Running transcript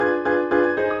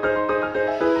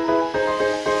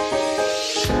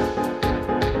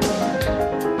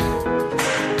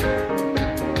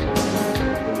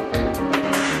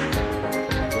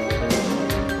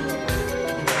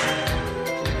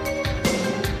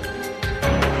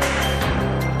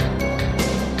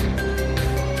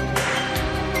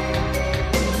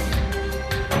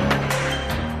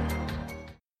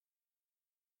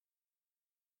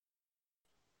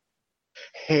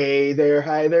Hey there,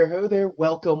 hi there, ho there.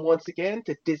 Welcome once again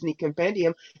to Disney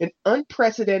Compendium, an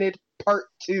unprecedented part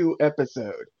two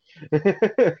episode.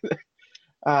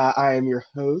 I am your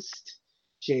host,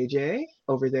 JJ.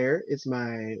 Over there is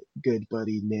my good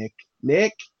buddy, Nick.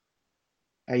 Nick,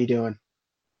 how you doing?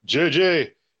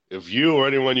 JJ, if you or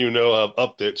anyone you know have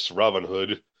updates to Robin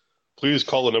Hood, please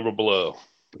call the number below.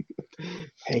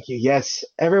 Thank you. Yes,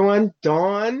 everyone,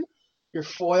 don your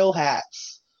foil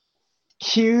hats.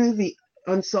 Cue the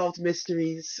Unsolved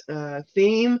Mysteries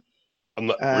theme. We're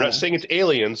not Uh, saying it's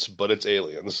aliens, but it's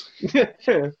aliens.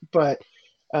 but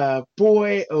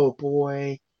boy, oh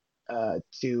boy,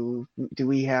 do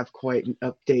we have quite an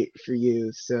update for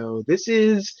you? So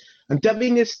I'm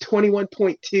dubbing this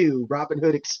 21.2 Robin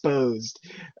Hood Exposed.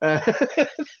 Uh,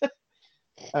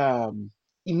 um,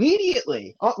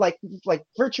 Immediately, like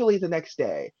virtually the next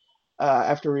day,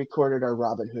 after we recorded our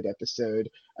Robin Hood episode,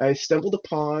 I stumbled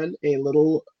upon a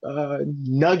little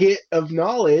nugget of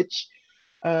knowledge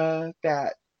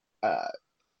that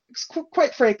is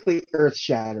quite frankly earth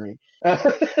shattering.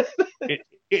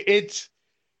 It's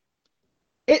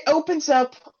It opens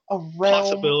up a realm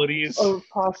possibilities. of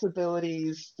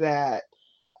possibilities that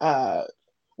uh,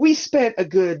 we spent a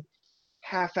good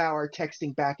half hour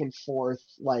texting back and forth,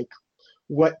 like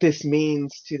what this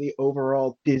means to the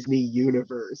overall Disney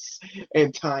universe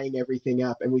and tying everything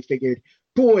up. And we figured,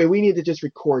 boy, we need to just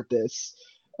record this.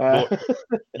 Uh, Boy,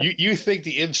 you think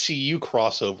the MCU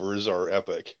crossovers are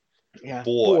epic? yeah,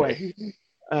 boy. Boy,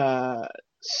 Uh,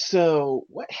 so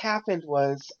what happened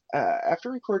was, after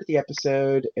we recorded the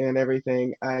episode and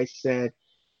everything, I said,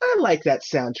 I like that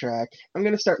soundtrack. I'm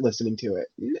gonna start listening to it.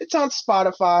 It's on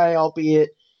Spotify, albeit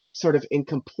sort of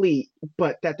incomplete,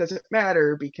 but that doesn't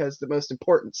matter because the most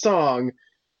important song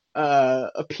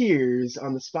appears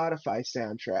on the Spotify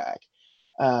soundtrack.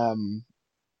 Um,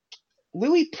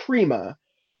 Louis Prima,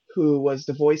 who was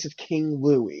the voice of King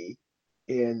Louis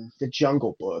in The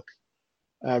Jungle Book,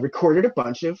 recorded a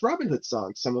bunch of Robin Hood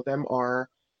songs. Some of them are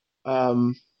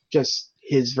um, just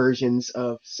his versions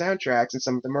of soundtracks, and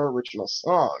some of them are original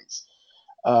songs.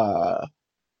 Uh,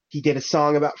 he did a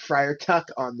song about Friar Tuck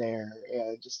on there,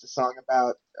 and just a song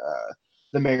about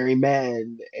the Merry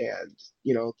Men, and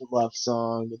the love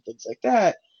song and things like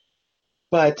that.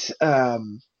 But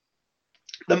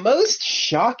the most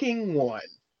shocking one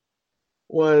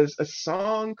was a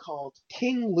song called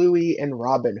King Louis and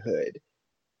Robin Hood.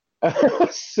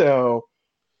 So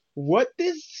what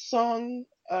this song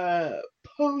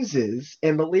poses,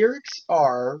 and the lyrics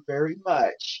are very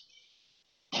much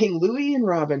King Louis and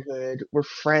Robin Hood were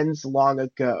friends long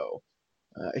ago.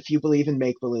 If you believe in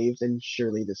make believe, then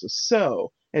surely this was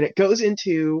so. And it goes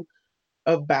into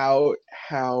about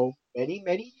how many,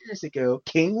 many years ago,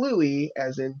 King Louis,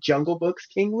 as in Jungle Book's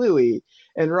King Louis,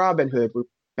 and Robin Hood were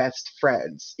best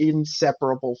friends,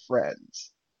 inseparable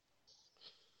friends.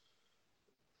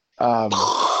 Um,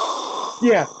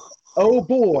 yeah. Oh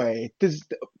boy,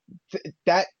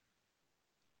 that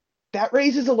that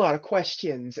raises a lot of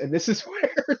questions, and this is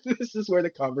where this is where the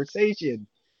conversation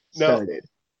now started.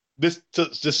 this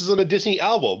isn't a Disney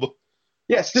album,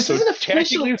 Yes, this so is an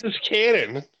technically official. this is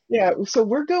canon. Yeah, so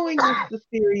we're going with the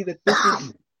theory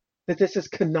that this is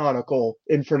canonical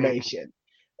information.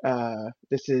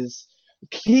 This is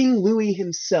King Louis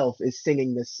himself is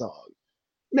singing this song.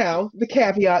 Now, the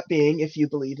caveat being, if you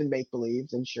believe in make believe,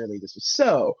 then surely this was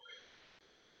so.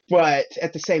 But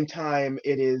at the same time,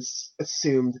 it is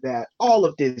assumed that all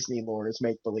of Disney lore is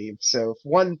make believe. So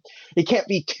if it can't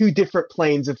be two different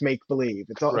planes of make believe.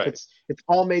 It's all if Right. it's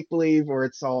all make believe or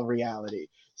it's all reality. Yeah,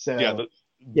 So there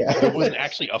yeah, wasn't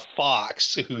actually a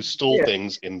fox who stole yeah,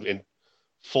 things in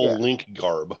full yeah. Link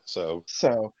garb. So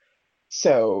So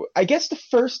so I guess the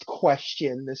first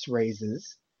question this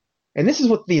raises, and this is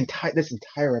what this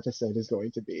entire episode is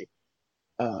going to be.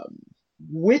 Um,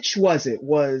 which was it?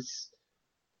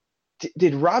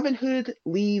 Did Robin Hood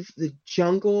leave the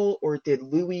jungle or did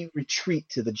Louis retreat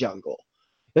to the jungle?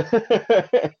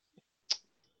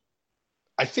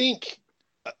 I think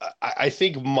I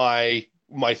think my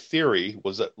theory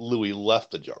was that Louis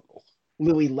left the jungle.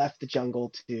 Louis left the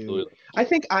jungle Louis to. left the I jungle.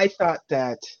 think I thought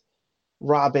that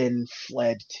Robin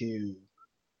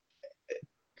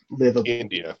live a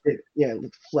India. yeah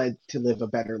fled to live a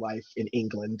better life in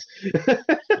England.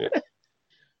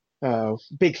 Yeah.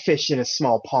 Big fish in a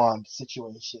small pond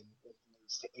situation. He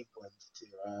moves to England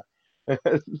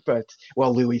but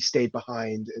Louis stayed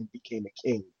behind and became a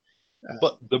king.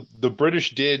 But Um, the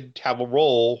British did have a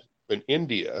role in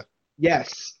India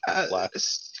yes.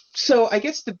 last. So I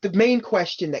guess the main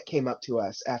question that came up to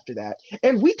us after that,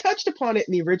 and we touched upon it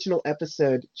in the original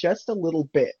episode just a little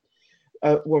bit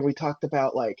when we talked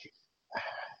about like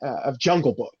of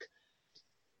Jungle Book.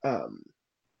 Um,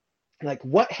 like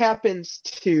what happens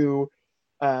to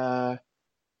uh,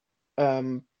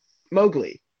 um,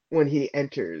 Mowgli when he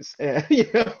enters,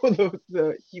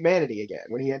 the humanity again,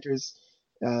 when he enters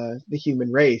the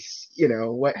human race,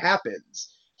 what happens?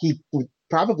 He would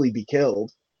probably be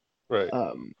killed. Right.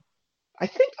 Um, I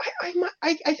think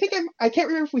I think I can't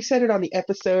remember if we said it on the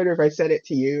episode or if I said it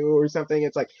to you or something.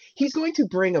 It's like he's going to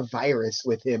bring a virus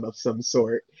with him of some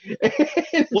sort. And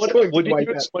it's going to What did wipe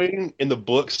you out. explain in the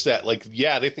books that like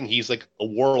yeah they think he's like a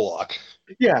warlock?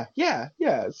 Yeah, yeah,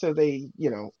 yeah. So they,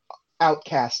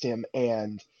 outcast him,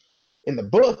 and in the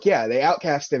book, yeah, they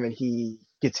outcast him, and he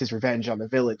gets his revenge on the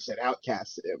village that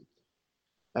outcasted him.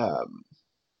 Um,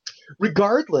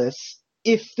 Regardless,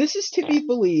 if this is to be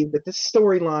believed that this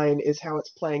storyline is how it's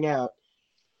playing out,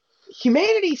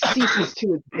 humanity ceases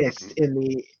to exist in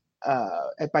the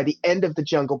by the end of the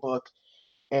Jungle Book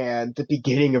and the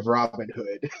beginning of Robin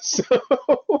Hood. So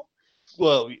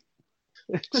Well,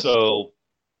 so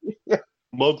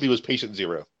Mowgli was patient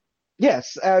zero.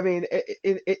 yes, I mean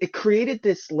it created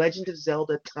this Legend of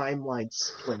Zelda timeline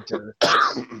splinter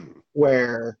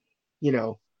where you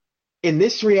know in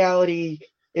this reality,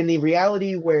 in the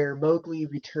reality where Mowgli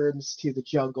returns to the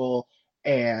jungle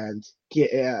and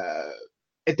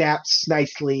adapts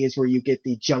nicely, is where you get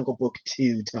the Jungle Book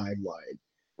 2 timeline.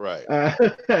 Right. Uh,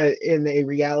 in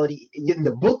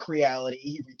the book reality,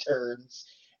 he returns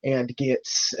and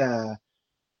gets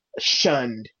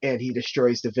shunned, and he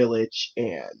destroys the village,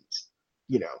 and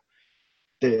you know,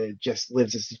 the just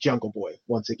lives as the Jungle Boy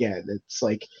once again. It's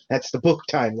like that's the book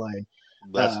timeline.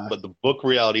 Uh, But the book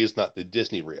reality is not the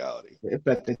Disney reality.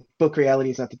 but the book reality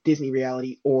is not the Disney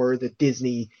reality or the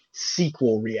Disney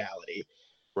sequel reality.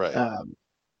 Right. Um,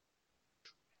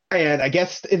 and I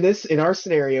guess in our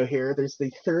scenario here, there's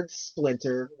the third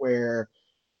splinter where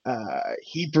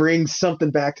he brings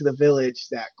something back to the village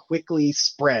that quickly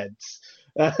spreads.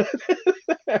 Uh,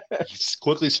 It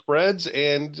quickly spreads,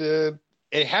 and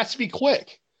it has to be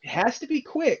quick. it has to be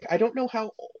quick. I don't know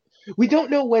how. We don't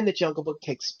know when the Jungle Book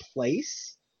takes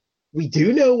place. We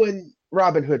do know when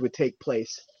Robin Hood would take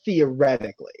place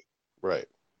theoretically, Right.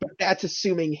 but that's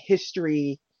assuming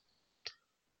history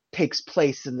takes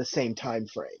place in the same time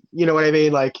frame. You know what I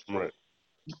mean? Like, Right.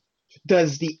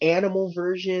 does the animal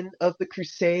version of the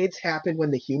Crusades happen when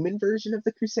the human version of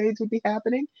the Crusades would be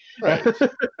happening? Right.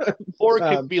 Or it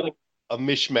could um, be like a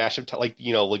mishmash of like like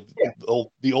yeah,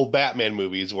 the old Batman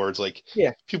movies where it's like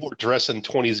yeah, people are dressed in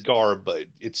 20s garb, but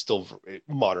it's still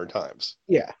modern times.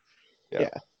 yeah, Yeah.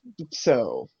 yeah.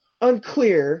 So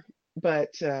unclear, but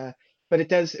it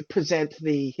does present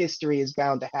the history is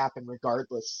bound to happen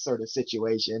regardless sort of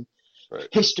situation. Right.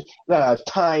 History,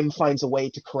 time finds a way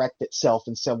to correct itself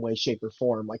in some way, shape, or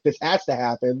form. Like this has to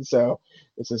happen, so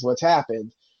this is what's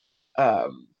happened.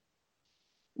 Um,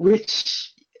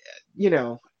 which you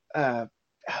know, uh,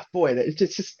 boy,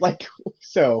 it's just like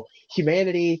so.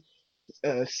 Humanity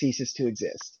ceases to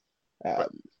exist. Right.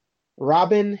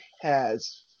 Robin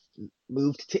has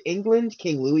moved to England.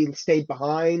 King Louis stayed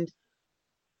behind.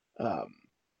 Um,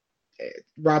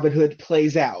 Robin Hood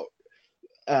plays out.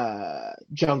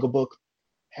 Jungle Book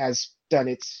has done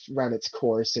its run its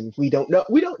course, and we don't know.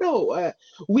 We don't know.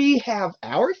 We have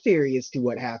our theory as to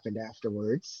what happened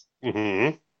afterwards,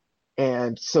 Mm-hmm.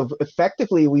 and so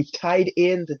effectively, we've tied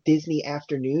in the Disney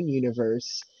Afternoon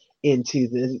universe into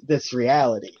this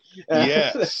reality.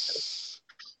 Yes.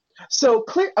 So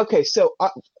clear. Okay, so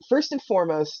first and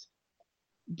foremost,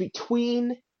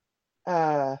 between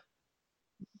uh,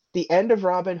 the end of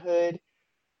Robin Hood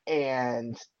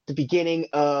and the beginning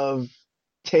of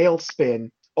Tailspin,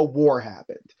 a war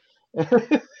happened.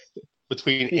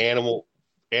 Between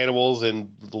animals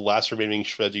and the last remaining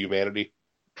shreds of humanity.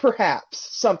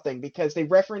 Perhaps something, because they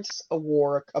reference a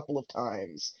war a couple of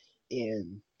times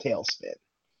in Tailspin.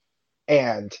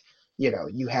 And,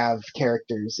 you have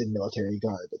characters in military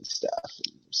garb and stuff.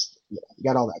 And you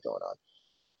got all that going on.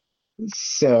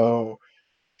 So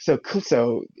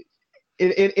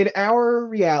in our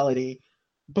reality,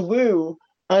 Blue,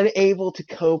 unable to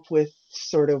cope with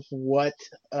sort of what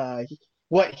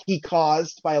he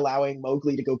caused by allowing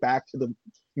Mowgli to go back to the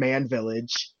man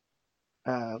village,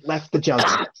 left the jungle.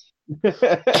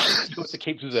 Goes to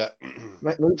Cape Suzette.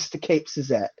 Moves to Cape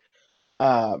Suzette.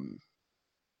 Um,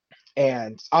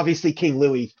 and obviously King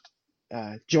Louis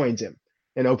joins him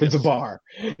and opens a Yes. bar,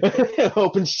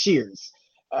 opens Cheers.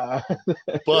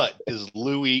 But does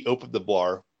Louis open the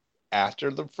bar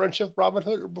after the friendship of Robin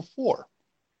Hood or before?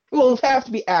 Well, it'll have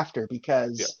to be after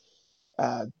because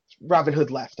Yeah. Robin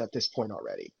Hood left at this point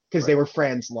already because they Right. were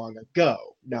friends long ago,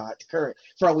 not current.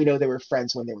 For all we know, they were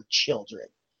friends when they were children.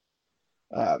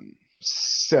 Um,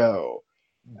 So,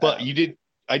 But um, you did.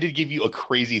 I did give you a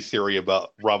crazy theory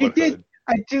about Robin it did. Hood.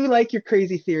 I do like your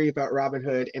crazy theory about Robin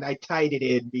Hood, and I tied it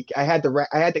in. I had to.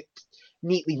 I had to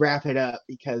neatly wrap it up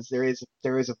because there is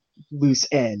a loose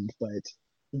end. But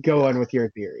go Yeah. on with your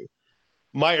theory.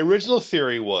 My original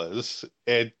theory was,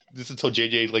 and this is until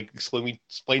JJ like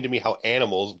explained to me how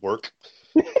animals work.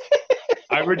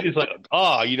 I originally was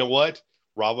like, you know what?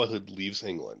 Robin Hood leaves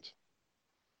England.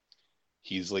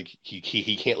 He's like he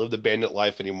can't live the bandit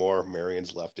life anymore.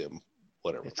 Marion's left him.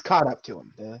 Whatever. It's caught up to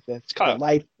him. The It's kind the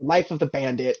of life of the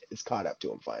bandit is caught up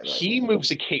to him finally. he moves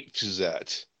to Cape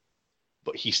Suzette,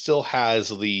 but he still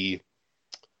has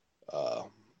uh,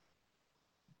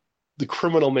 the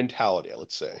criminal mentality,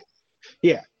 let's say,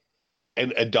 Yeah,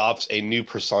 and adopts a new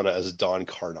persona as Don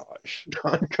Carnage.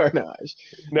 Don Carnage.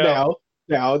 Now,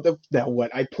 Now,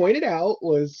 what I pointed out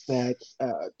was that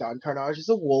Don Carnage is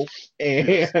a wolf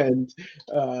yes, and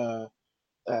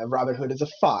Robin Hood is a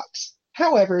fox.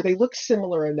 However, they look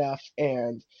similar enough,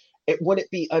 and it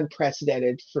wouldn't be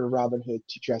unprecedented for Robin Hood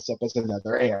to dress up as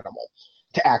another animal,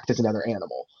 to act as another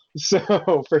animal.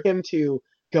 So for him to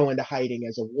go into hiding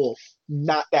as a wolf,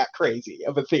 not that crazy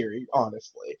of a theory,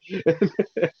 honestly.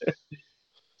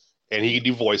 and he can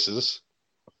do voices.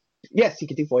 Yes, he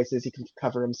can do voices. He can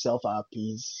cover himself up.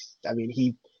 I mean,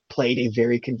 he played a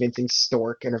very convincing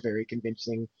stork and a very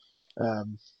convincing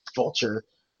um, vulture.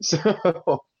 So,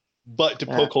 But to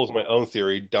uh, poke holes in my own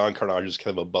theory, Don Carnage is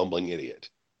kind of a bumbling idiot.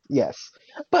 yes.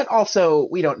 But also,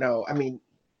 we don't know. I mean,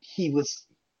 he was,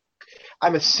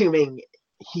 I'm assuming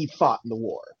he fought in the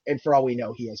war. And for all we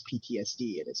know, he has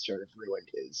PTSD and it's sort of ruined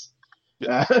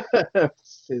uh,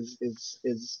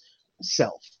 his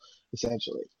self,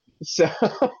 essentially. So,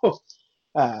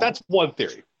 uh, That's one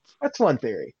theory. that's one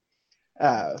theory.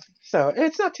 So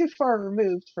it's not too far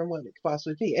removed from what it could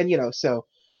possibly be. And so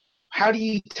how do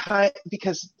you tie?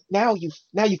 Because now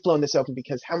you've blown this open.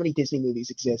 Because how many Disney movies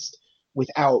exist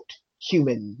without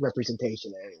human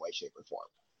representation in any way, shape, or form?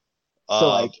 So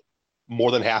Uh, like,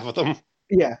 More than half of them.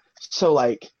 yeah. So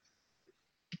like,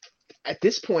 at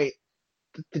this point,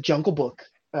 the Jungle Book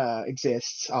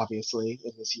exists obviously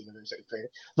in this universe that we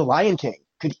created. The Lion King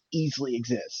could easily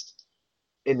exist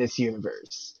in this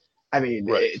universe. I mean,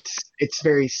 Right. it's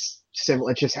very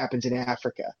similar. It just happens in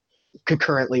Africa,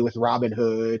 concurrently with Robin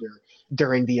Hood, or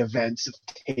during the events of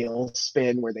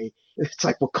Tailspin, where it's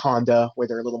like Wakanda, where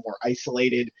they're a little more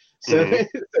isolated. So,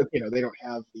 Hmm. they don't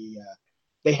have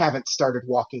they haven't started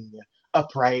walking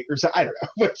upright or so. I don't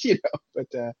know,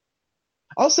 but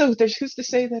also, there's who's to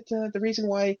say that the reason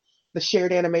why the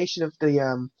shared animation of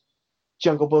the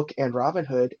Jungle Book and Robin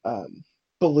Hood,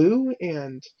 Baloo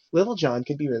and Little John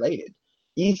could be related,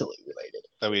 easily related.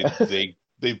 I mean,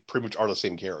 they pretty much are the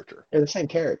same character. They're the same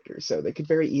characters, so they could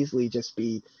very easily just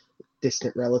be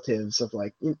distant relatives of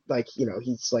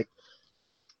he's like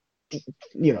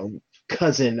you know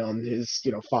cousin on his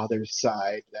father's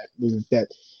side that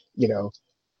you know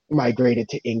migrated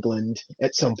to England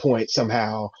at some point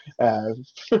somehow. Uh,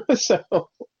 so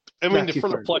I mean, not to too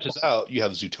further far. flesh this out, you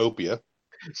have Zootopia.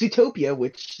 Zootopia,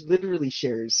 which literally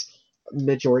shares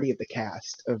majority of the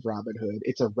cast of Robin Hood.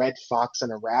 It's a red fox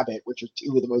and a rabbit, which are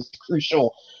two of the most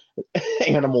crucial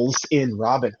animals in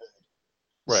Robin Hood.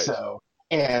 Right. So,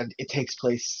 and it takes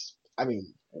place. I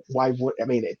mean, why would I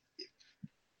mean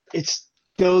it's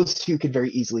those two could very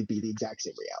easily be the exact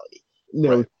same reality.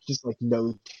 No, Right. just like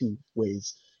no two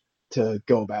ways to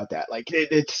go about that. Like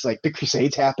it's like the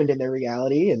Crusades happened in their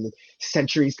reality, and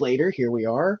centuries later, here we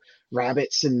are.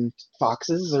 Rabbits and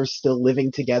foxes are still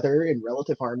living together in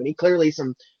relative harmony. Clearly,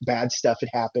 some bad stuff had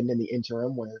happened in the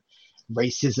interim where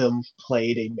racism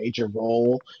played a major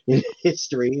role in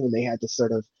history when they had to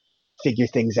sort of figure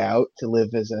things out to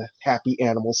live as a happy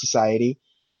animal society.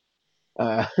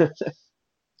 Uh,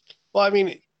 Well, I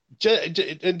mean,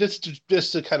 and just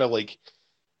to kind of like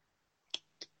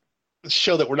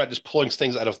show that we're not just pulling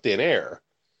things out of thin air.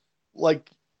 Like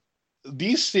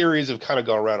these theories have kind of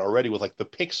gone around already with like the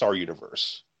Pixar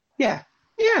universe. yeah,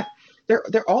 yeah,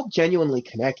 they're all genuinely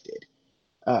connected.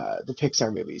 The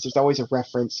Pixar movies. There's always a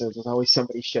reference, or there's always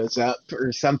somebody shows up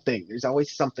or something. There's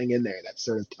always something in there that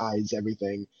sort of ties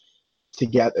everything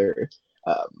together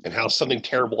And how something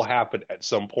terrible happened at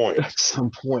some at point.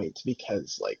 some point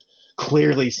because, like,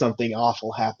 clearly something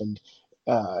awful happened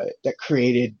that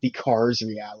created the Cars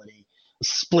reality, a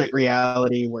split Right.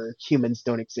 reality where humans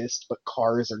don't exist, but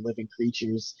cars are living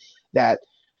creatures that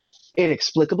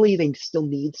inexplicably they still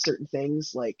need certain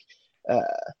things. Like, uh,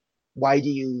 why do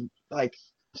you like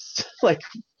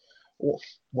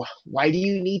why do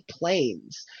you need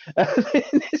planes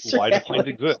in this Why do planes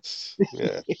reality? exist?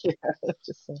 Yeah. Yeah,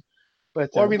 just,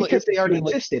 But Well, I mean, because they I already mean,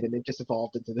 like, existed and it just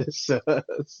evolved into this I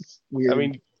weird.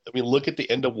 mean, look at the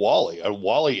end of Wally.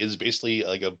 Wally is basically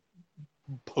like a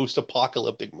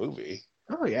post-apocalyptic movie.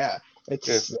 Oh yeah, Yeah.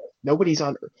 it's nobody's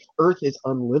on Earth is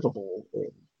unlivable.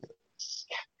 It's,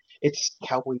 it's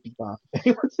Cowboy Bebop. If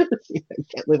anyone's ever seen it,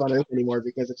 can't live on Earth anymore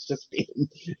because it's just being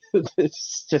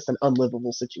it's just an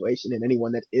unlivable situation, and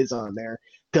anyone that is on there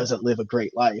doesn't live a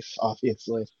great life.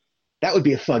 Obviously, that would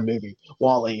be a fun movie,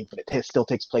 Wall-E, but still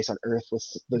takes place on Earth with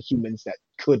the humans that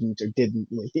couldn't or didn't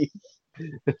leave.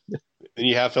 Then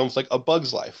you have films like A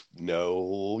Bug's Life.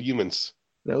 No humans.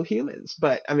 No humans.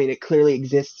 But I mean, it clearly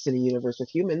exists in a universe with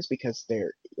humans because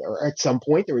there, or at some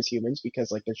point there was humans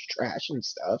because like there's trash and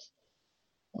stuff.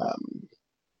 Um,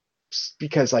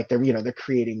 because like they're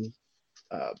creating,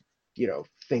 uh,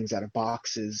 things out of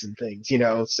boxes and things,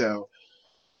 so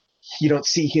you don't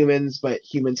see humans, but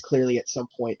humans clearly at some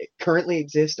point currently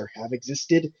exist or have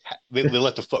existed. They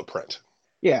left a footprint.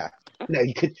 Yeah. No,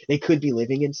 they could be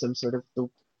living in some sort of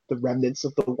the remnants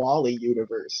of the Wally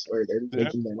universe where they're Yeah.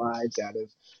 making their lives out of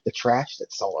the trash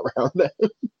that's all around them.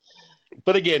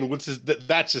 But again,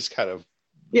 that's just kind of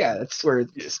Yeah, that's where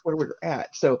we're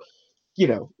at. So, you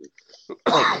know,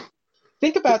 like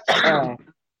think about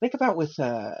think about with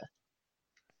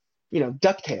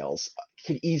DuckTales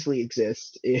could easily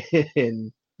exist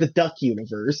in the duck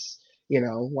universe.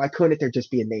 Why couldn't there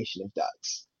just be a nation of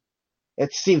ducks?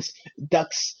 It seems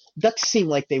ducks seem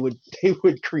like they would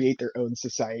create their own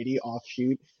society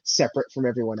offshoot separate from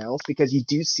everyone else because you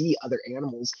do see other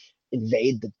animals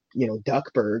invade the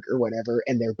Duckburg or whatever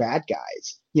and they're bad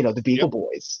guys, the Beagle yep.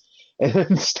 Boys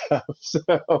and stuff. So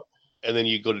And then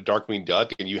you go to Darkwing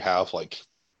Duck, and you have like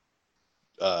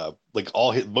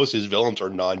most of his villains are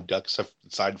non-ducks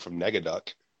aside from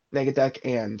Negaduck. Negaduck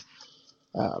and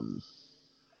um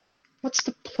what's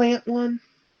the plant one?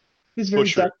 He's very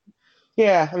Busher. duck.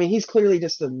 Yeah, I mean he's clearly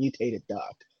just a mutated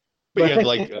duck. But you But have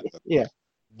like yeah,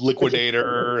 but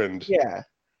Liquidator and yeah.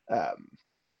 Um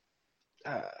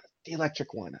uh, the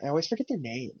electric one. I always forget their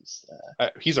names.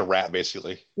 he's a rat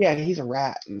basically. Yeah, he's a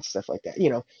rat and stuff like that.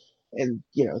 And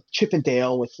Chip and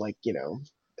Dale with like,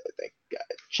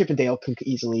 Chip and Dale can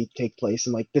easily take place,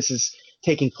 and like this is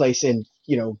taking place in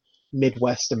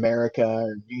Midwest America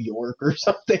or New York or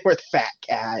something with Fat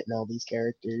Cat and all these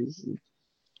characters.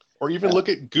 Or even look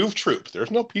at Goof Troop.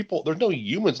 There's no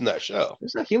humans in that show.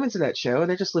 There's no humans in that show.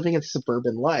 They're just living a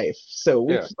suburban life. So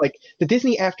Yeah. like the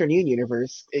Disney Afternoon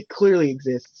universe, it clearly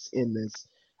exists in this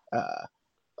uh,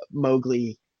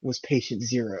 Mowgli was patient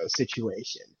zero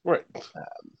situation. Right.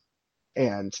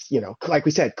 And like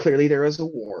we said, clearly there was a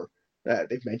war.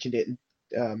 They've mentioned it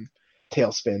in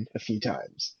Tailspin a few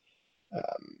times.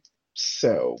 Um,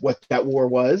 so what that war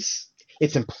was,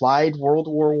 it's implied World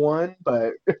War One,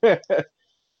 but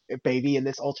maybe in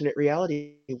this alternate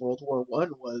reality, World War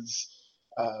One was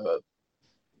uh,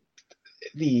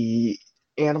 the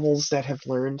animals that have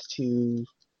learned to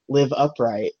live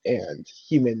upright and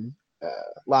human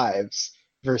lives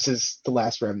versus the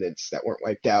last remnants that weren't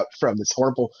wiped out from this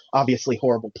horrible, obviously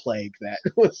horrible plague that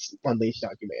was unleashed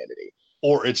on humanity.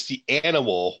 Or it's the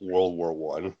animal World War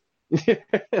One.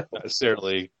 Not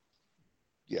necessarily.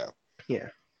 Yeah. Yeah,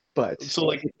 but So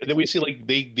like, and then we see like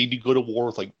they do go to war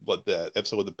with like what the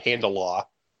episode with the Panda Law.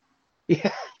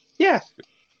 yeah, yeah,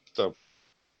 So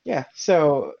yeah.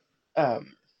 So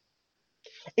um,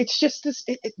 it's just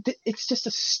it's just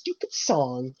a stupid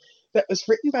song that was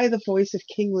written by the voice of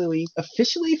King Louie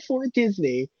officially for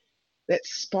Disney that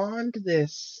spawned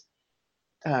this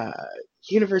uh,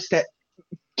 universe that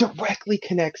directly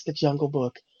connects the Jungle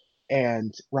Book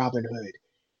and Robin Hood,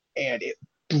 and it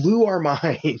blew our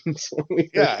minds when we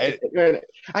yeah, heard it.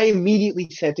 I immediately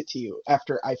sent it to you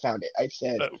after I found it. I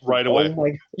said, right "Oh away.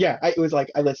 my!" Yeah, it was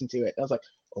like I listened to it. I was like,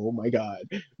 "Oh my god!"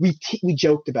 We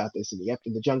joked about this in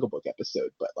the Jungle Book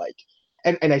episode, but like,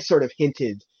 and I sort of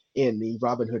hinted in the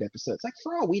Robin Hood episode. It's like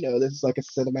for all we know, this is like a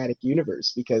cinematic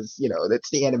universe because that's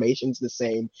the animation's the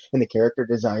same and the character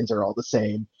designs are all the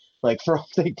same. Like for all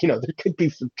they, there could be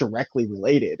some directly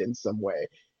related in some way,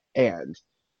 and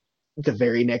the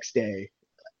very next day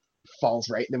falls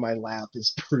right into my lap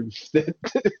is proof that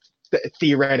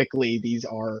theoretically these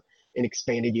are an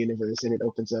expanded universe and it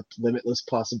opens up limitless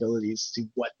possibilities to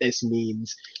what this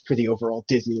means for the overall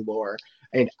Disney lore.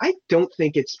 And I don't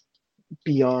think it's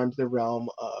beyond the realm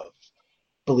of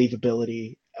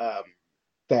believability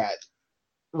that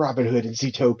Robin Hood and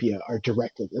Zootopia are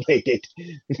directly related.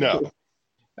 No.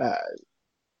 uh,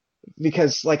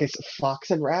 because, like I said,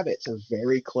 fox and rabbits are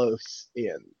very close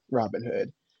in Robin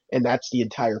Hood, and that's the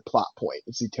entire plot point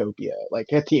of Zootopia.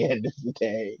 Like at the end of the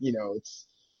day, it's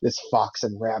this fox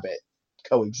and rabbit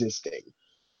coexisting.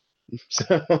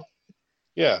 So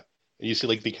Yeah, and you see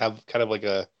like they have kind of like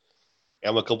a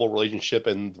amicable relationship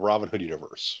in the Robin Hood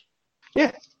universe.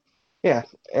 Yeah, yeah,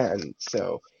 and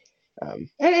so and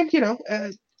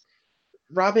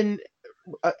Robin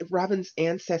Robin's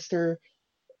ancestor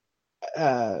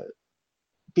uh,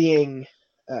 being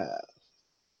uh,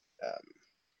 um,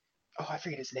 oh, I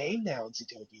forget his name now in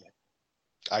Zootopia.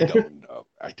 I don't know.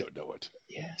 I don't know it.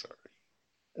 Yeah,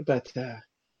 Sorry. but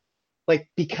like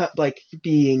become like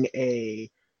being a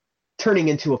turning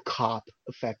into a cop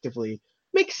effectively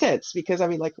makes sense because I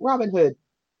mean like Robin Hood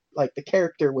like the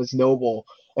character was noble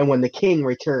and when the king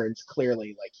returns clearly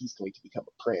like he's going to become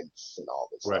a prince and all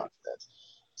this Right. nonsense.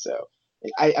 So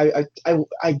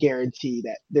I guarantee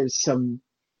that there's some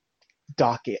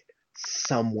docket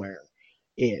somewhere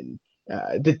in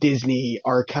the Disney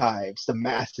archives, the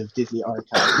massive Disney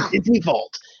archive. The Disney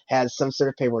Vault has some sort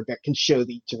of paperwork that can show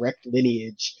the direct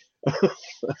lineage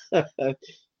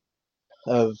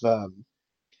of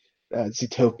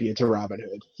Zootopia to Robin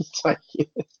Hood. It's like,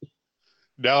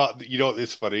 Now, you know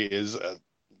what's funny is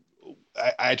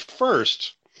at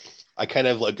first I kind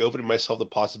of like opened myself the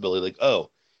possibility, like, oh,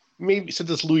 maybe since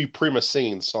it's Louis Prima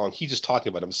singing the song, he's just talking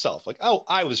about himself. Like, oh,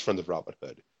 I was friends with Robin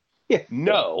Hood. yeah,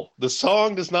 No, the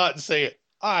song does not say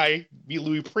I be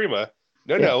Louis Prima.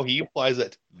 No, yeah, no, he implies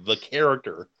that the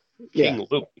character yeah. King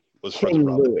Louis was friends with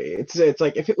King Robin. Louis. It's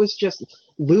like if it was just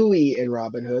Louis and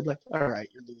Robin Hood, like all right,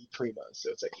 you're Louis Prima. So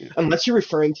it's like Yeah. unless you're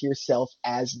referring to yourself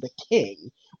as the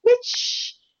king,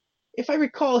 which, if I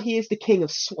recall, he is the king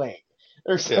of swing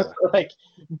or something Yeah. like.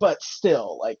 But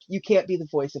still, like you can't be the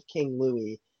voice of King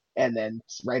Louis and then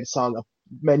write a song of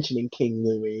mentioning King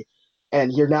Louis,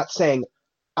 and you're not saying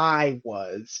I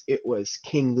was. It was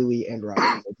King Louis and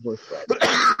Robin Hood were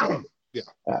friends. Yeah.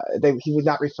 He was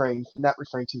not referring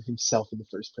to himself in the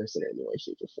first person in any way,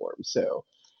 shape, or form. So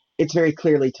it's very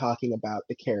clearly talking about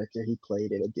the character he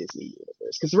played in a Disney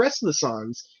universe. Because the rest of the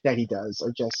songs that he does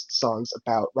are just songs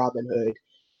about Robin Hood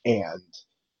and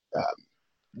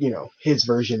um, his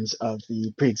versions of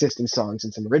the pre-existing songs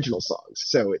and some original songs.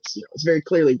 So it's very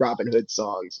clearly Robin Hood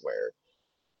songs where.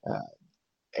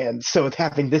 And so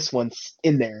having this one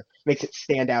in there makes it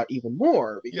stand out even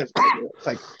more Yeah. because it's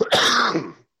like,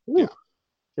 Yeah. ooh.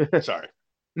 Sorry.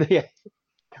 Yeah,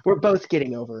 we're both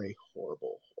getting over a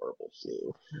horrible, horrible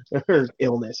flu or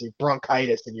illness or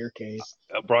bronchitis in your case.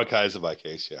 Bronchitis in my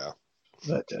case, yeah.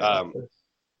 But Um,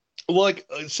 well, like,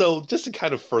 so just to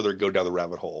kind of further go down the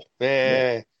rabbit hole.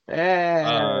 yeah, Uh,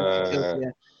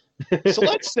 Zootopia. so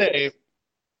let's say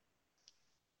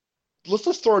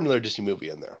let's throw another Disney movie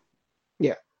in there.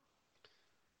 Yeah.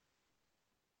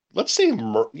 Let's say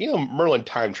Merlin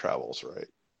time travels, right?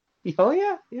 Oh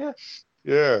yeah, yeah.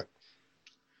 Yeah.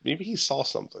 Maybe he saw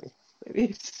something.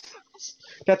 Maybe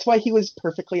that's why he was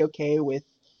perfectly okay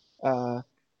uh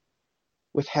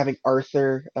with having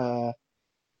Arthur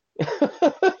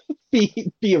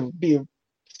be a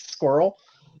squirrel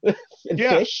and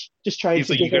Yeah. fish, just trying He's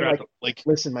to like, you're give him gonna have like, to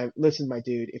like listen, my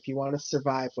dude, if you want to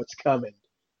survive what's coming,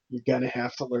 you're gonna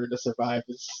have to learn to survive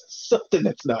with something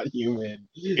that's not human.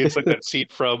 it's like that scene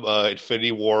from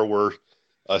Infinity War where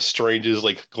Strange is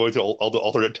like going through all the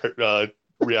alternate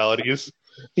realities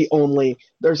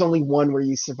There's only one where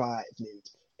you survive, dude.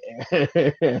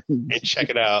 And and check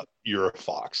it out. You're a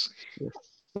fox.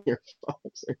 your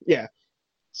fox. Yeah.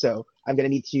 So I'm gonna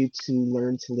need you to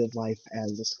learn to live life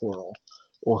as a squirrel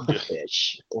or a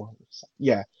fish or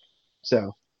yeah.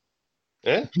 So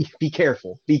Eh? be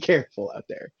careful. Be careful out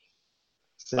there.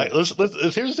 So Here's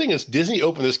the thing: is Disney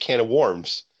opened this can of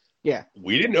worms. yeah.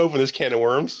 We didn't open this can of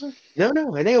worms. No,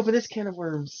 and they opened this can of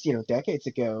worms, decades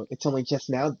ago. It's only just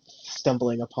now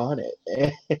stumbling upon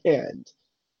it, and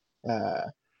uh,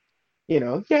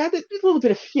 yeah, a little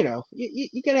bit of, you're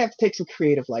gonna have to take some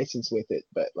creative license with it,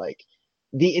 but like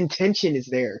the intention is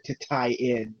there to tie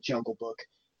in Jungle Book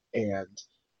and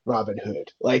Robin Hood.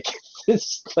 Like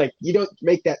it's like you don't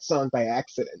make that song by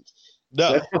accident.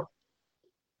 So No,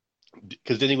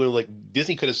 because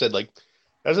Disney could have said like,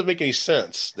 that doesn't make any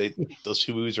sense. Those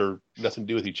two movies are nothing to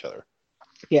do with each other.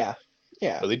 yeah,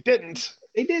 yeah. But they didn't.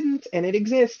 They didn't, and it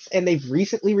exists, and they've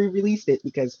recently re-released it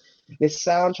because this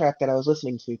soundtrack that I was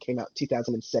listening to came out in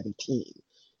 2017. Yeah,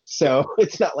 So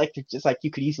it's not like they're just like you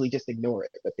could easily just ignore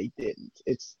it, but they didn't.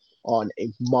 It's on a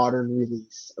modern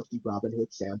release of the Robin Hood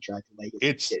soundtrack Legacy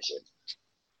it's. Edition.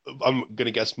 I'm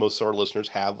gonna guess most of our listeners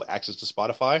have access to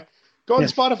Spotify. Go on Yeah,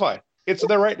 to Spotify. It's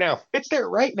there right now. it's there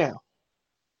right now.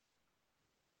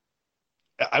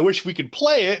 I wish we could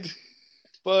play it,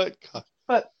 but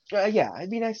But yeah,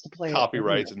 it'd be nice to play it.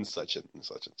 copyrights and such and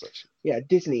such and such. Yeah,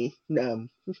 Disney, not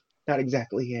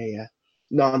exactly a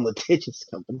non-litigious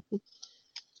company.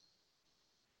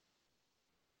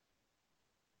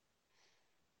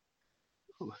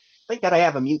 Thank God I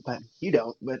have a mute button. You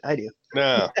don't, but I do.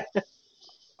 No,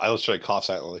 I was trying to cough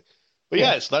silently. But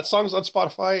Yeah. yeah, so that song's on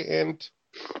Spotify, and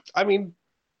I mean,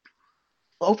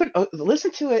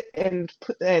 Listen to it and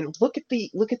look at the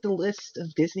list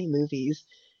of Disney movies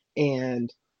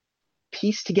and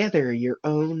piece together your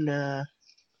own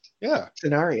yeah,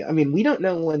 scenario. I mean, we don't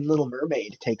know when Little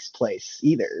Mermaid takes place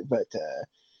either, but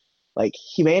like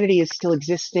humanity is still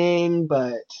existing,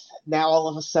 but now all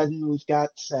of a sudden we've got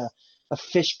a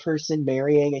fish person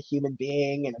marrying a human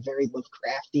being in a very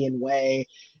Lovecraftian way.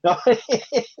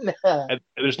 and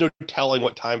there's no telling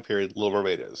what time period Little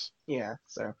Mermaid is. Yeah,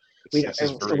 so It's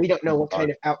just we very don't know what odd.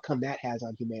 kind of outcome that has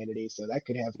on humanity. So that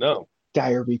could have No,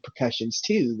 dire repercussions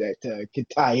too that could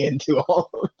tie into all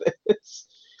of this.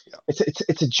 yeah,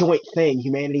 It's a joint thing.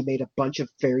 Humanity made a bunch of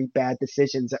very bad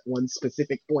decisions at one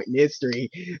specific point in history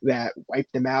that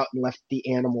wiped them out and left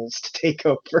the animals to take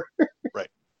over. right.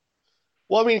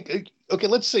 Well, I mean, okay,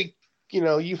 let's say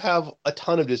you have a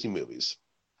ton of Disney movies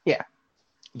Yeah,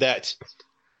 that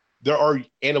there are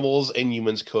animals and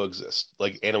humans coexist.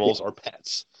 Like yeah, animals are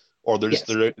pets, or yes,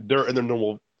 they're in their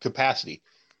normal capacity,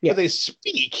 yeah, but they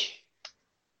speak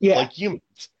yeah, like humans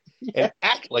yeah. and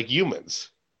act like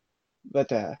humans.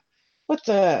 But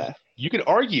what You could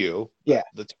argue yeah,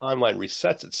 that the timeline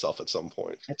resets itself at some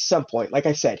point. at some point, like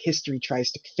I said, history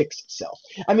tries to fix itself.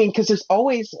 I mean, because there's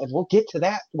always, and we'll get to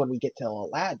that when we get to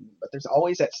Aladdin, but there's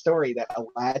always that story that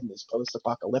Aladdin is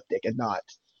post-apocalyptic and not,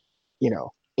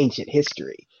 ancient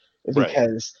history. Right.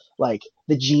 Because, like,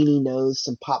 the genie knows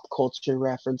some pop culture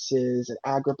references, and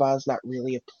Agrabah is not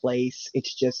really a place.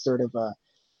 It's just sort of a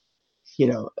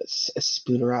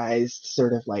spoonerized,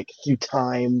 sort of like through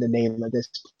time, the name of this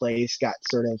place got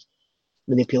sort of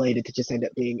manipulated to just end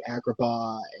up being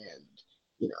Agrabah,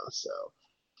 and, so.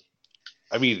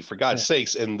 I mean, for God's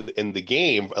sakes, in the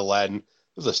game Aladdin,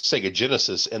 there's a Sega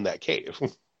Genesis in that cave.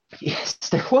 Yes,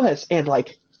 there was, and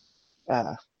like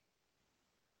uh,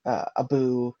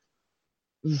 Abu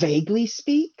vaguely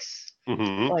speaks,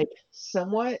 Hmm. like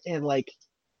somewhat, and like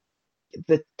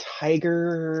the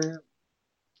tiger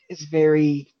is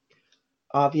very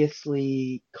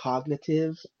obviously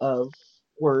cognitive of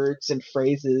words and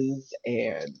phrases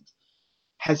and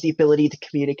has the ability to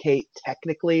communicate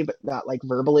technically, but not like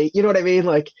verbally. You know what I mean?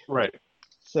 Like Right.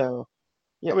 so.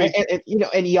 I mean,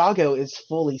 And Iago is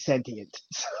fully sentient,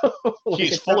 so like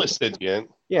he's it's not. fully sentient.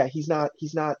 Yeah, he's not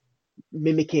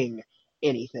mimicking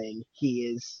anything. He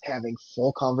is having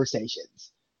full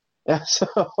conversations. So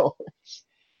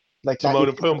like that Timon needs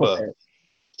and to be put Pumbaa, there.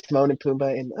 Timon and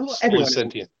Pumbaa and fully everyone.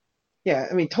 sentient. Yeah,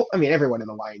 I mean everyone in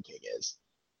the Lion King is.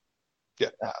 Yeah.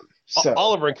 So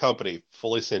Oliver and Company,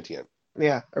 fully sentient.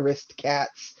 yeah,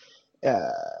 Aristocats.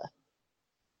 Uh,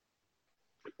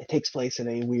 it takes place in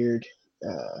a weird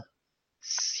uh,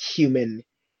 human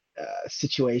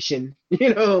situation,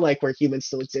 like where humans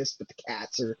still exist, but the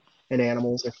cats are and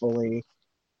animals are fully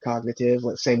cognitive.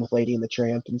 Same with Lady and the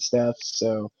Tramp and stuff.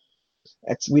 So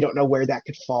we don't know where that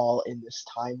could fall in this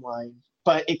timeline,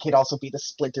 but it could also be the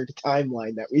splintered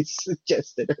timeline that we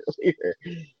suggested earlier.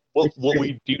 Well, what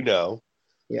we do know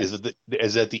is Yes,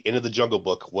 that the end of the Jungle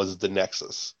Book was the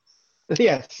Nexus.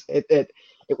 yes,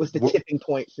 it was the We're, tipping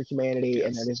point for humanity,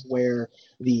 and that yes, is where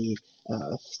the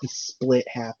split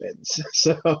happens.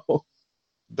 So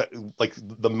that like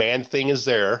the man thing is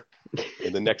there,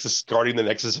 and the Nexus guarding the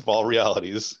Nexus of all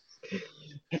realities.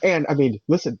 and I mean,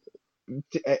 listen,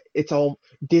 it's all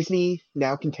Disney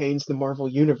now contains the Marvel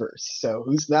universe. So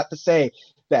who's not to say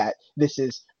that this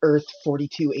is Earth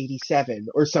 4287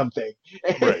 or something?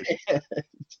 Right.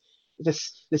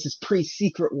 This is pre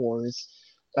Secret Wars.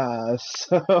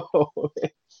 So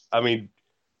I mean,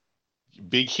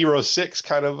 Big Hero 6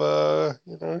 kind of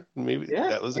maybe yeah,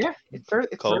 that was a yeah,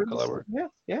 collaboration.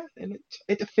 yeah, and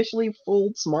it officially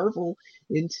folds Marvel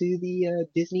into the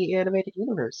Disney animated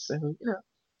universe. So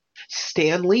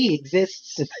Stan Lee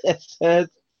exists as a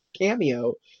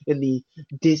cameo in the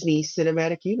Disney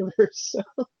cinematic universe. So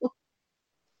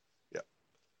Yeah.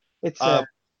 it's Uh,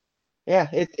 yeah,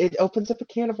 it opens up a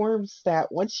can of worms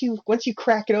that once you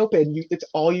crack it open, it's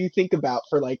all you think about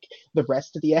for like the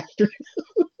rest of the afternoon.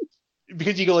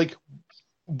 because you go like,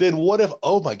 then what if?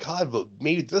 Oh my God! But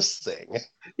maybe this thing,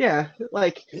 Yeah,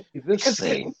 like maybe this because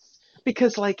thing,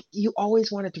 like you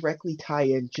always want to directly tie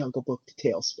in Jungle Book to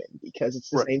Tailspin because it's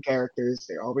the right? same characters,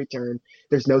 they all return.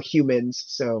 There's no humans,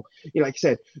 so like I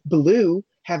said, Baloo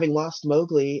having lost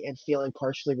Mowgli and feeling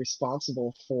partially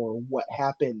responsible for what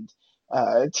happened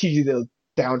to the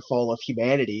downfall of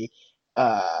humanity,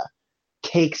 uh,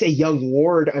 takes a young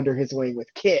ward under his wing with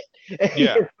Kit,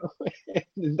 Yeah.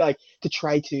 like to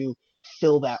try to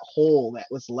fill that hole that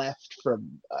was left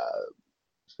from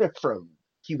from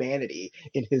humanity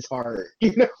in his heart.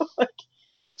 You know,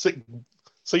 So,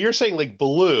 so you're saying like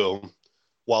Baloo,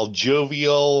 while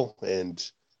jovial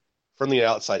and friendly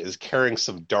outside, is carrying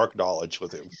some dark knowledge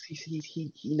with him.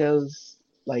 he knows,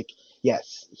 like,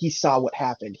 yes, he saw what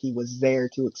happened. He was there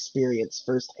to experience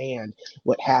firsthand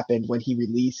what happened when he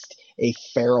released a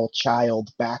feral child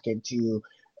back into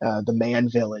the man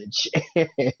village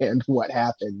and what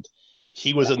happened.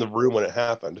 He was in the room when it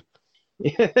happened.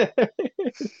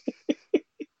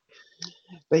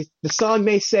 The song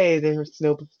may say there was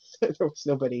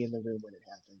nobody in the room when it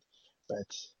happened, but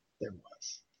there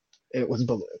was. It was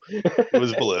Baloo. It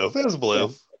was Baloo. It was Yeah.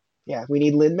 Baloo. Yeah, we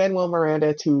need Lin-Manuel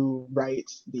Miranda to write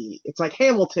it's like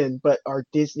Hamilton, but our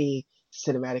Disney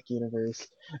cinematic universe.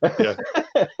 Yeah.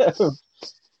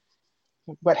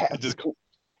 What Just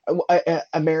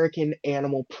American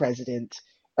animal president.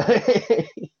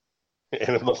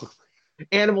 animal.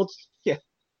 Animal, yeah.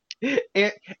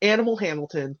 Animal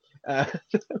Hamilton. Uh,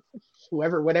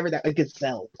 whatever that, a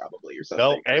gazelle probably or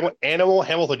No, something. animal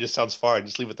Hamilton just sounds fine.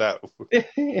 Just leave it that.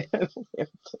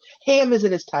 Ham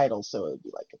isn't his title, so it would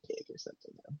be like a pig or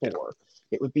something. A boar.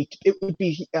 It would be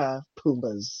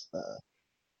Pumbaa's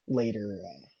later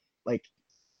like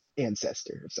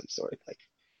ancestor of some sort, like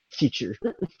future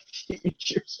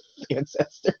future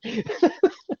ancestor.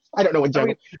 I don't know when I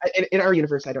mean, in our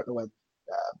universe. I don't know when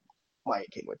Lion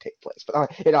King would take place,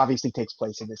 but it obviously takes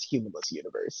place in this humanless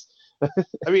universe.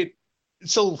 I mean,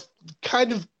 so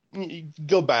kind of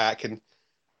go back and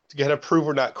to kind of prove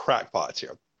we're not crackpots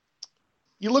here.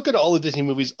 You look at all the Disney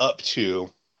movies up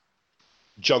to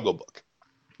Jungle Book.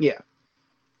 Yeah,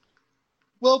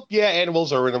 Well, yeah,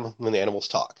 animals are in them when the animals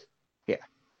talk. yeah.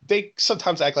 They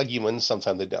sometimes act like humans,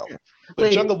 sometimes they don't. Yeah. But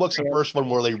Lady Jungle Book's the Graham. first one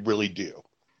where they really do.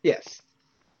 Yes.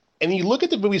 And you look at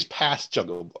the movies past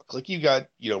Jungle Book, like you got,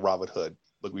 Robin Hood,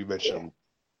 like we mentioned,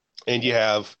 and you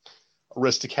have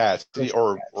Aristocats,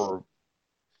 or,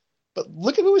 but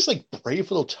look at movies like Brave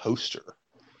Little Toaster,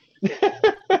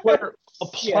 where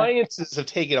appliances have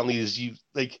taken on these.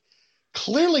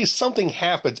 Clearly something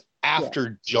happens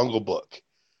after Jungle Book.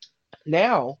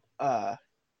 Now,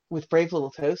 with Brave Little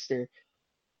Toaster,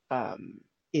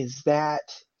 is that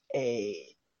a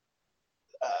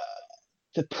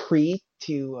the pre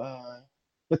to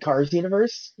the Cars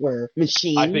universe where I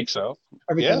machines think so.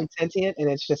 are Yeah, becoming sentient, and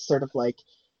it's just sort of like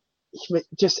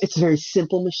it's very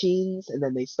simple machines, and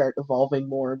then they start evolving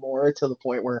more and more to the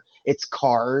point where it's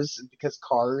cars, and because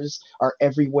cars are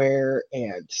everywhere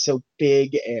and so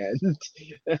big, and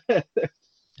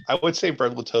I would say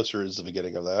Brave Little Toaster is the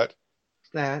beginning of that.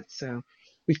 that so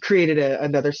we've created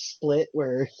another split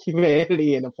where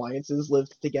humanity and appliances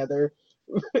lived together.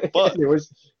 But There was,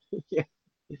 yeah,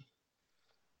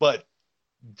 but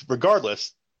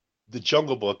regardless, the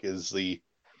Jungle Book is the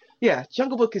yeah.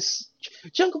 Jungle Book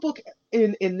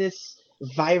in this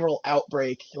viral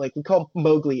outbreak. Like we call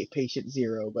Mowgli Patient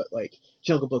Zero, but like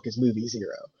Jungle Book is movie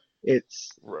zero.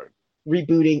 It's right.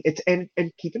 rebooting. It's and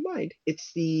keep in mind,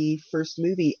 it's the first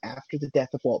movie after the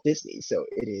death of Walt Disney, so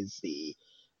it is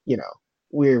you know,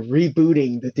 we're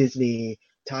rebooting the Disney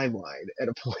timeline at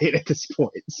a point at this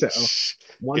point. So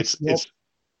once It's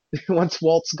once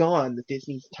Walt's gone, the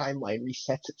Disney timeline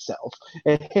resets itself.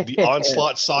 the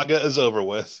Onslaught saga is over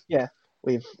with. Yeah,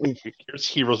 we've Here's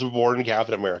Heroes Reborn in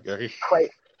Captain America.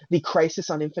 the Crisis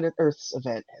on Infinite Earths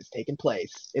event has taken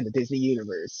place in the Disney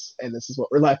universe, and this is what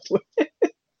we're left with.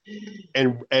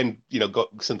 And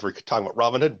since we're talking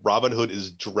about Robin Hood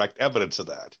is direct evidence of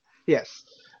that. Yes,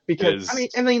 because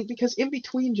Is because in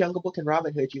between Jungle Book and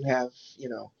Robin Hood, you have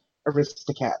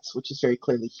Aristocats, which is very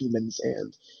clearly humans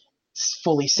and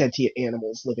fully sentient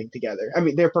animals living together. I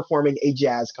mean, they're performing a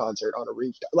jazz concert on a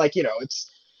rooftop. Like it's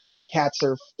cats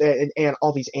are and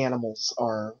all these animals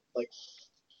are like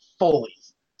fully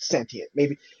sentient.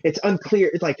 Maybe it's unclear.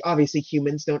 It's like obviously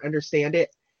humans don't understand it,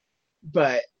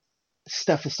 but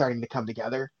stuff is starting to come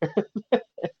together.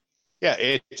 yeah,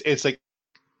 it's like,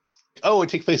 oh, it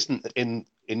takes place in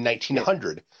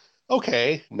 1900.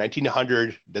 Okay,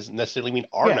 1900 doesn't necessarily mean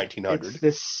our 1900. It's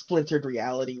this splintered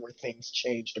reality where things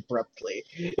changed abruptly.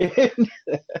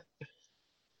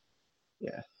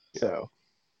 Yeah. So,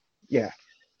 yeah.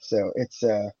 So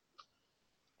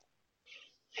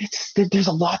there's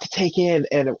a lot to take in,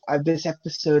 and this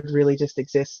episode really just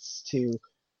exists to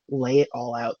lay it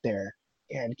all out there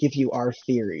and give you our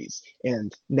theories.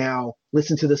 And now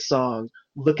listen to the song,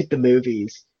 look at the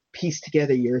movies, piece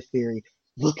together your theory,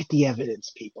 look at the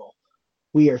evidence, people.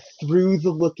 We are through the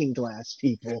looking glass,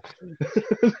 people.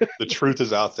 The truth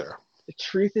is out there. The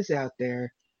truth is out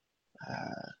there.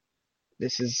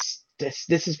 This is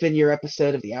this has been your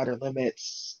episode of The Outer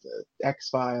Limits, the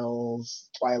X-Files,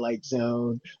 Twilight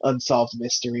Zone, Unsolved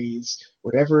Mysteries,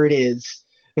 whatever it is.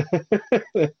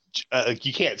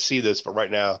 You can't see this, but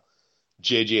right now,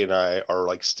 JJ and I are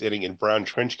like standing in brown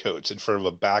trench coats in front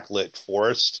of a backlit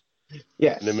forest in the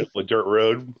Yes, middle of a dirt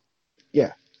road.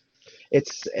 yeah,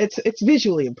 it's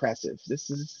visually impressive. This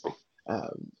is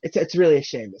it's really a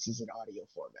shame this is an audio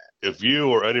format. If you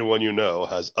or anyone you know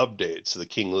has updates to the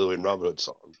King Louie and Robin Hood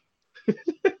song,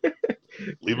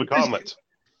 leave a comment.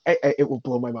 It will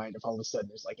blow my mind if all of a sudden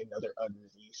there's like another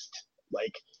unreleased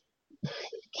like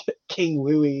King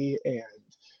Louis and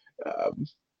um,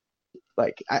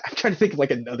 like I'm trying to think of like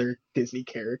another Disney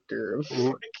character of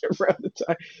Mhm. like, around the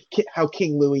time how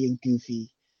King Louis and Goofy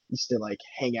used to like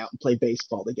hang out and play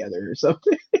baseball together or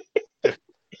something.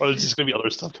 Or there's just gonna be other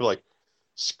stuff like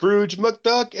Scrooge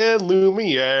McDuck and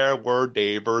Lumiere were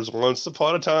neighbors once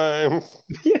upon a time.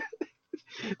 Yeah,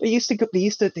 they used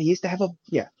to have a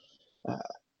yeah uh,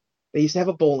 they used to have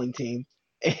a bowling team.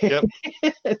 Yep.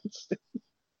 And,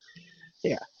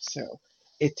 yeah, so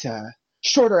it's a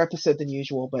shorter episode than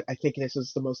usual, but I think this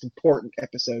was the most important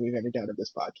episode we've ever done of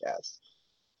this podcast.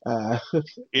 Uh, It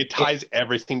it, ties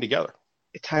everything together.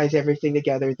 it ties everything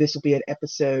together. This will be an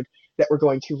episode that we're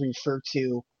going to refer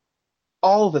to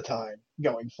all the time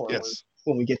going forward Yes.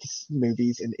 when we get to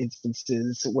movies and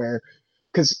instances where,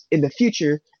 because in the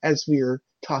future, as we're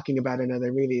talking about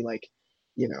another movie, like,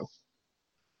 you know,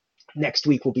 next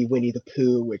week will be Winnie the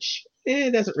Pooh, which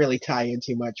doesn't really tie in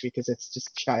too much because it's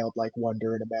just childlike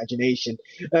wonder and imagination.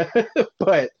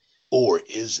 But Or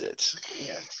is it?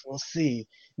 yes, we'll see.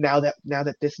 Now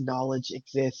that this knowledge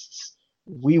exists,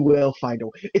 we will find a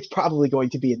way. It's probably going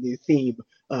to be a new theme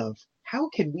of how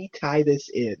can we tie this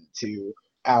into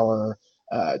our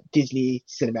Disney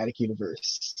Cinematic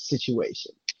Universe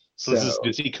situation. So this is So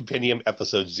Disney Compendium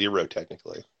episode 0,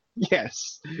 technically.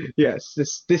 yes, yes,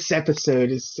 this episode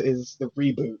is the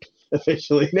reboot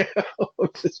officially now.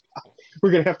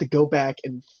 We're gonna have to go back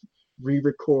and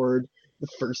re-record the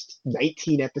first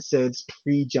 19 episodes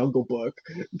pre-Jungle Book.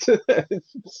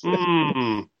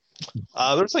 Hmm.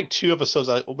 There's like 2 episodes,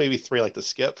 well, maybe 3 I like to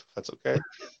skip. That's okay.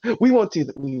 We won't do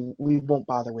that. We won't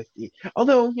bother with the.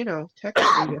 Although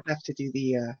technically we'll have to do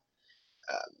the.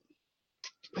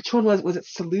 Which one was it?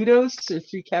 Saludos or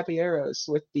Three Caballeros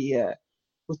with the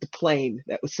plane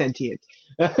that was sentient.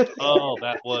 Oh,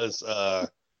 that was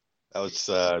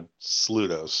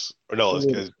Sludos. Or no, it's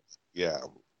because yeah,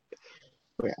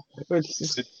 Yeah, it's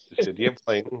just, the Indian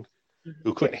plane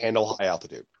who couldn't handle high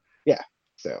altitude. yeah.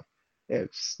 So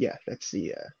that's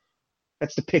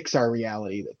the Pixar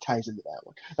reality that ties into that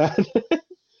one.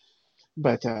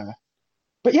 but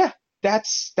but yeah,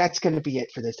 that's going to be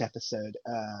it for this episode.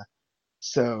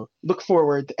 So look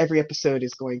forward. Every episode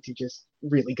is going to just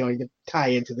really going to tie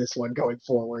into this one going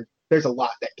forward. There's a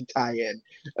lot that can tie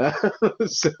in.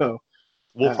 So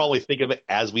We'll uh, probably think of it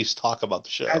as we talk about the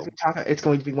as show. we talk, it's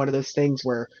going to be one of those things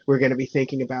where we're going to be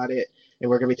thinking about it and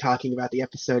we're going to be talking about the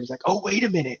episode. It's like, oh, wait a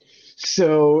minute.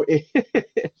 So,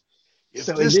 If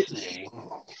so this thing,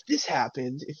 if this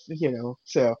happened,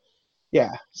 so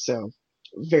yeah, so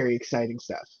very exciting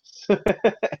stuff.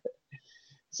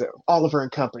 So Oliver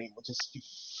and Company will just be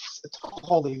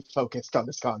totally focused on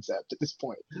this concept at this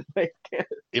point. Like,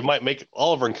 it might make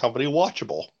Oliver and Company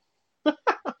watchable.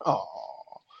 oh,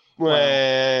 well.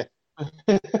 Meh.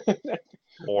 But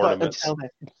Ornaments. until then,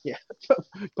 yeah.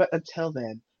 But until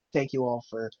then, thank you all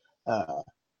for uh,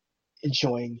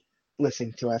 enjoying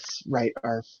listening to us write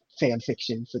our fan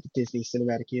fiction for the Disney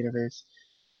Cinematic Universe.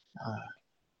 Uh,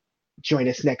 Join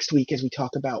us next week as we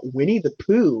talk about Winnie the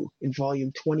Pooh in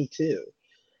Volume 22.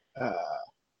 Uh,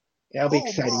 that'll be Oh,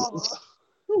 exciting. mama.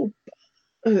 Oh,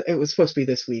 it was supposed to be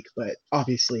this week, but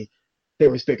obviously there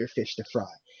was bigger fish to fry.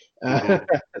 Mhm.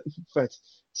 But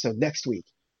so next week,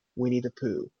 Winnie the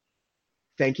Pooh.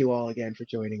 Thank you all again for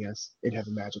joining us and have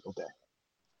a magical day.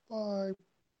 Bye.